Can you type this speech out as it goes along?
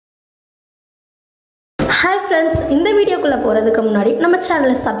Hi friends, இந்த வீடியோக்குள்ள போறதுக்கு முன்னாடி நம்ம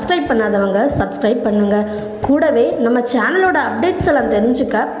சேனலை சப்ஸ்கிரைப் பண்ணாதவங்க சப்ஸ்கிரைப் பண்ணுங்க. கூடவே நம்ம சேனலோட அப்டேட்ஸ் எல்லாம்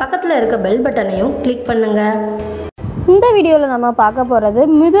தெரிஞ்சுக்க பக்கத்துல இருக்க பெல் பட்டனையும் கிளிக் பண்ணுங்க. இந்த வீடியோவில் நம்ம பார்க்க போகிறது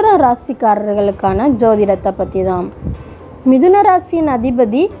மிதுன ராசிக்காரர்களுக்கான ஜோதிடத்தை பற்றி தான். மிதுன ராசியின்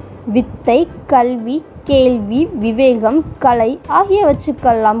அதிபதி வித்தை, கல்வி, கேள்வி, விவேகம், கலை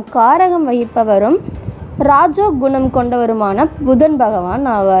ஆகியவற்றுக்கெல்லாம் காரகம் வகிப்பவரும் ராஜோ குணம் கொண்டவருமான புதன்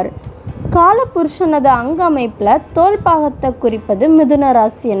பகவான் ஆவார். காலபுருஷனது அங்க அமைப்பில் தோல் பாகத்தை குறிப்பது மிதுன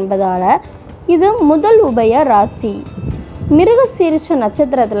ராசி என்பதால் இது முதல் உபய ராசி. மிருகசீரிஷ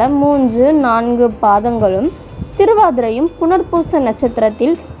நட்சத்திரத்தில் 3, 4 பாதங்களும், திருவாதிரையும் புனர்பூச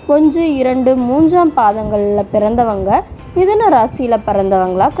நட்சத்திரத்தில் 1, 2, 3ஆம் பாதங்களில் பிறந்தவங்க மிதுன ராசியில்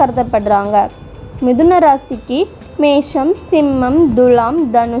பிறந்தவங்களாக கருதப்படுறாங்க. மிதுன ராசிக்கு மேஷம், சிம்மம், துலாம்,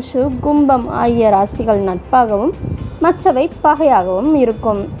 தனுஷு, கும்பம் ஆகிய ராசிகள் நட்பாகவும் மற்றவை பகையாகவும்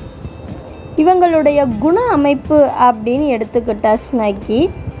இருக்கும். இவங்களுடைய குண அமைப்பு அப்படின்னு எடுத்துக்கிட்டாச்சுனாக்கி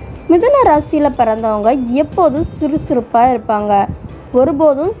மிதுன ராசியில் பிறந்தவங்க எப்போதும் சுறுசுறுப்பாக இருப்பாங்க.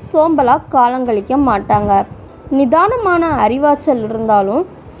 ஒருபோதும் சோம்பலாக காலங்கழிக்க மாட்டாங்க. நிதானமான அறிவாற்றல் இருந்தாலும்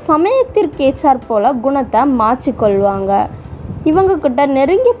சமயத்திற்கேற்றாற் போல குணத்தை மாற்றிக்கொள்வாங்க. இவங்கக்கிட்ட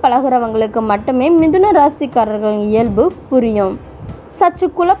நெருங்கி பழகிறவங்களுக்கு மட்டுமே மிதுன ராசிக்காரர்களின் இயல்பு புரியும். சற்று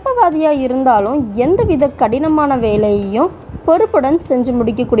குழப்பவாதியாக இருந்தாலும் எந்தவித கடினமான வேலையையும் பொறுப்புடன் செஞ்சு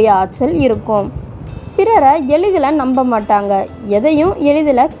முடிக்கக்கூடிய ஆற்றல் இருக்கும். பிறரை எளிதில் நம்ப மாட்டாங்க. எதையும்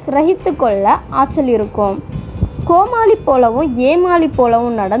எளிதில் கிரகித்து கொள்ள ஆற்றல் இருக்கும். கோமாளி போலவும் ஏமாளி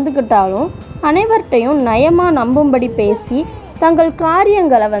போலவும் நடந்துக்கிட்டாலும் அனைவர்கிட்டையும் நயமாக நம்பும்படி பேசி தங்கள்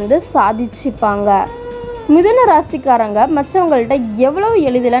காரியங்களை சாதிச்சுப்பாங்க. மிதுன ராசிக்காரங்க மற்றவங்கள்ட்ட எவ்வளவு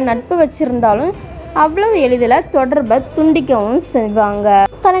எளிதில் நட்பு வச்சுருந்தாலும் அவ்வளவு எளிதில் தொடர்பை துண்டிக்கவும் செய்வாங்க.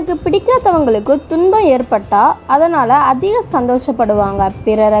 தனக்கு பிடிக்காதவங்களுக்கு துன்பம் ஏற்பட்டால் அதனால் அதிக சந்தோஷப்படுவாங்க.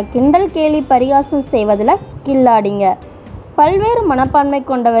 பிறரை கிண்டல் கேலி பரிகாசம் செய்வதில் கில்லாடிங்க. பல்வேறு மனப்பான்மை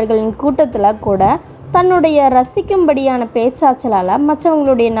கொண்டவர்களின் கூட்டத்தில் கூட தன்னுடைய ரசிக்கும்படியான பேச்சாற்றலால்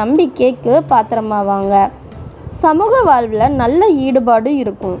மற்றவங்களுடைய நம்பிக்கைக்கு பாத்திரமாவாங்க. சமூக வாழ்வில் நல்ல ஈடுபாடு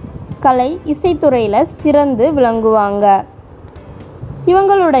இருக்கும். கலை, இசைத்துறையில் சிறந்து விளங்குவாங்க.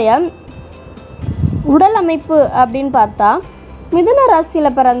 இவங்களுடைய உடல் அமைப்பு அப்படின்னு பார்த்தா மிதுன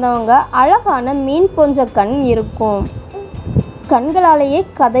ராசியில் பிறந்தவங்க அழகான மீன் போன்ற கண் இருக்கும். கண்களாலேயே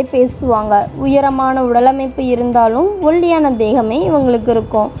கதை பேசுவாங்க. உயரமான உடலமைப்பு இருந்தாலும் ஒல்லியான தேகமே இவங்களுக்கு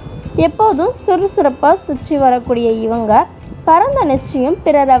இருக்கும். எப்போதும் சுறுசுறுப்பாக சுற்றி வரக்கூடிய இவங்க பரந்த நெற்றியும்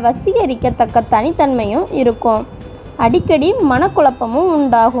பிறரை வசீகரிக்கத்தக்க தனித்தன்மையும் இருக்கும். அடிக்கடி மனக்குழப்பமும்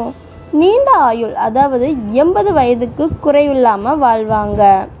உண்டாகும். நீண்ட ஆயுள், அதாவது 80 வயதுக்கு குறைவில்லாமல் வாழ்வாங்க.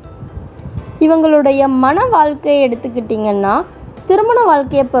 இவங்களுடைய மன வாழ்க்கையை எடுத்துக்கிட்டிங்கன்னா திருமண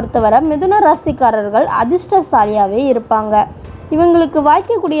வாழ்க்கையை பொறுத்தவரை மிதுன ராசிக்காரர்கள் அதிர்ஷ்டசாலியாகவே இருப்பாங்க. இவங்களுக்கு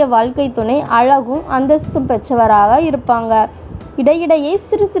வாய்க்கக்கூடிய வாழ்க்கை துணை அழகும் அந்தஸ்தும் பெற்றவராக இருப்பாங்க. இடையிடையே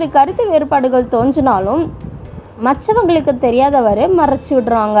சிறு சிறு கருத்து வேறுபாடுகள் தோன்றினாலும் மற்றவங்களுக்கு தெரியாதவரை மறைச்சி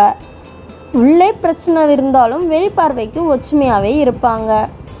விடுறாங்க. உள்ளே பிரச்சனை இருந்தாலும் வெளிப்பார்வைக்கு ஒற்றுமையாகவே இருப்பாங்க.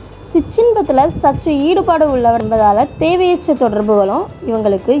 சிற்றின்பத்தில் சற்று ஈடுபாடு உள்ளவர் என்பதால் தேவையற்ற தொடர்புகளும்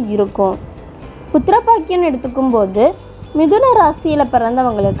இவங்களுக்கு இருக்கும். புத்திரபாக்கியம் எடுத்துக்கும் போது மிதுன ராசியில்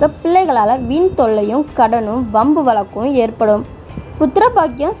பிறந்தவங்களுக்கு பிள்ளைகளால் வீண் தொல்லையும் கடனும் வம்பு வழக்கும் ஏற்படும்.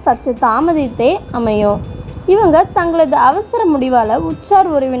 புத்திரபாக்கியம் சற்று தாமதித்தே அமையும். இவங்க தங்களது அவசர முடிவால் உற்றார்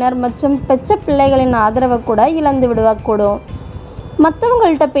உறவினர் மற்றும் பெற்ற பிள்ளைகளின் ஆதரவை கூட இழந்து விடக்கூடும்.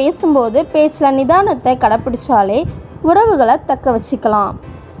 மற்றவங்கள்ட்ட பேசும்போது பேச்சில் நிதானத்தை கடைப்பிடிச்சாலே உறவுகளை தக்க வச்சுக்கலாம்.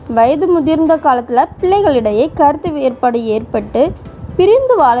 வயது முதிர்ந்த காலத்தில் பிள்ளைகளிடையே கருத்து வேறுபாடு ஏற்பட்டு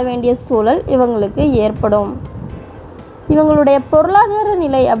பிரிந்து வாழ வேண்டிய சூழல் இவங்களுக்கு ஏற்படும். இவங்களுடைய பொருளாதார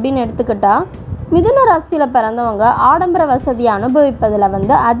நிலை அப்படின்னு எடுத்துக்கிட்டால் மிதுன ராசியில் பிறந்தவங்க ஆடம்பர வசதியை அனுபவிப்பதில்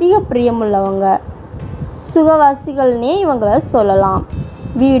அதிக பிரியமுள்ளவங்க. சுகவாசிகள்னே இவங்களை சொல்லலாம்.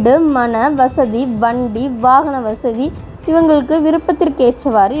 வீடு, மன வசதி, வண்டி, வாகன வசதி இவங்களுக்கு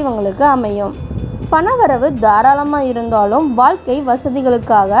விருப்பத்திற்கேற்றவாறு இவங்களுக்கு அமையும். பணவரவு தாராளமாக இருந்தாலும் வாழ்க்கை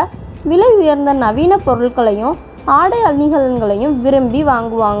வசதிகளுக்காக விலை உயர்ந்த நவீன பொருட்களையும் ஆடை அணிகலன்களையும் விரும்பி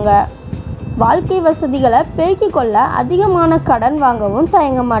வாங்குவாங்க. வாழ்க்கை வசதிகளை பெருக்கிக் கொள்ள அதிகமான கடன் வாங்கவும்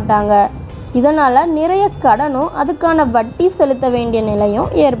தயங்க மாட்டாங்க. இதனால் நிறைய கடனும் அதுக்கான வட்டி செலுத்த வேண்டிய நிலையும்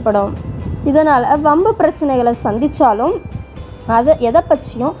ஏற்படும். இதனால் வம்பு பிரச்சனைகளை சந்தித்தாலும் எதை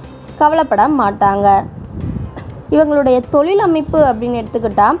பற்றியும் கவலைப்பட மாட்டாங்க. இவங்களுடைய தொழில் அமைப்பு அப்படின்னு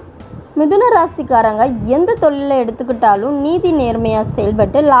எடுத்துக்கிட்டால் மிதுன ராசிக்காரங்க எந்த தொழிலை எடுத்துக்கிட்டாலும் நீதி நேர்மையாக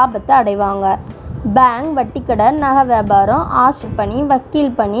செயல்பட்டு லாபத்தை அடைவாங்க. பேங்க், வட்டிக்கடை, நகை வியாபாரம், ஆசிரியர் பணி,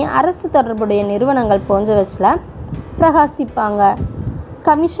 வக்கீல் பணி, அரசு தொடர்புடைய நிறுவனங்கள் போன்றவற்றில் பிரகாசிப்பாங்க.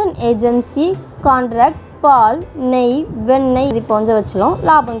 கமிஷன் ஏஜென்சி, கான்ட்ராக்ட், பால், நெய், வெண்ணெய் இது போன்றவற்றிலும்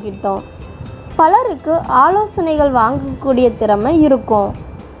லாபம் கிட்டும். பலருக்கு ஆலோசனைகள் வாங்கக்கூடிய திறமை இருக்கும்.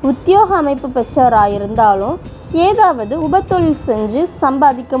 உத்தியோக அமைப்பு பெற்றவராக இருந்தாலும் ஏதாவது உபத்தொழில் செஞ்சு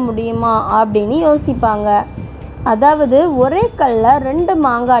சம்பாதிக்க முடியுமா அப்படின்னு யோசிப்பாங்க. அதாவது ஒரே கல்ல 2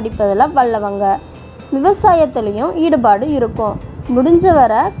 மாங்காய் அடிப்பதில் வல்லவங்க. விவசாயத்துலேயும் ஈடுபாடு இருக்கும். முடிஞ்ச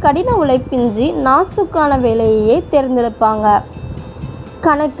வரை கடின உழைப்பின்றி நாசுக்கான வேலையையே தேர்ந்தெடுப்பாங்க.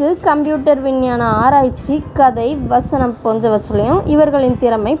 கணக்கு, கம்ப்யூட்டர் விஞ்ஞான ஆராய்ச்சி, கதை, வசனம் போன்றவற்றிலையும் இவர்களின்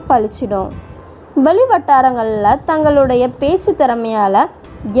திறமை பளிச்சிடும். வெளிவட்டாரங்களில் தங்களுடைய பேச்சு திறமையால்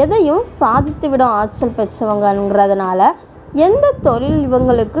எதையும் சாதித்துவிடும் ஆற்றல் பெற்றவங்கன்றதுனால எந்த தொழில்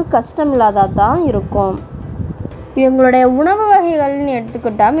இவங்களுக்கு கஷ்டமில்லாதான் இருக்கும். இவங்களுடைய உணவு வகைகள்னு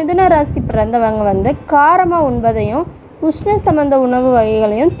எடுத்துக்கிட்டால் மிதுன ராசி பிறந்தவங்க காரமாக உண்பதையும் உஷ்ண சம்பந்த உணவு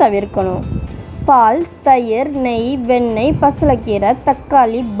வகைகளையும் தவிர்க்கணும். பால், தயிர், நெய், வெண்ணெய், பசலக்கீரை,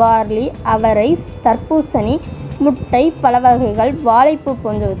 தக்காளி, பார்லி, அவரை, தர்பூசணி, முட்டை, பல வகைகள், வாழைப்பூ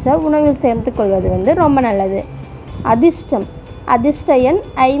போன்றவற்றை உணவில் சேர்த்து கொள்வது ரொம்ப நல்லது. அதிர்ஷ்டம் அதிர்ஷ்ட எண்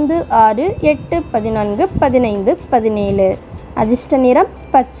 5, 6, 8, 14, 15, 17. அதிர்ஷ்ட நிறம்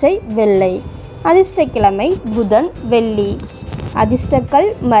பச்சை, வெள்ளை. அதிர்ஷ்ட கிழமை புதன், வெள்ளி. அதிர்ஷ்டக்கல்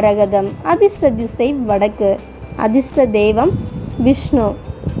மரகதம். அதிர்ஷ்ட திசை வடக்கு. அதிர்ஷ்ட தெய்வம் விஷ்ணு.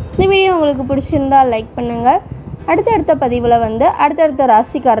 இந்த வீடியோ உங்களுக்கு பிடிச்சிருந்தால் லைக் பண்ணுங்கள். அடுத்தடுத்த பதிவில் அடுத்தடுத்த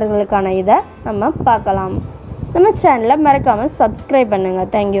ராசிக்காரர்களுக்கான இதை நம்ம பார்க்கலாம். நம்ம சேனலை மறக்காமல் சப்ஸ்கிரைப்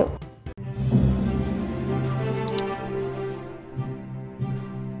பண்ணுங்கள். தேங்க்யூ.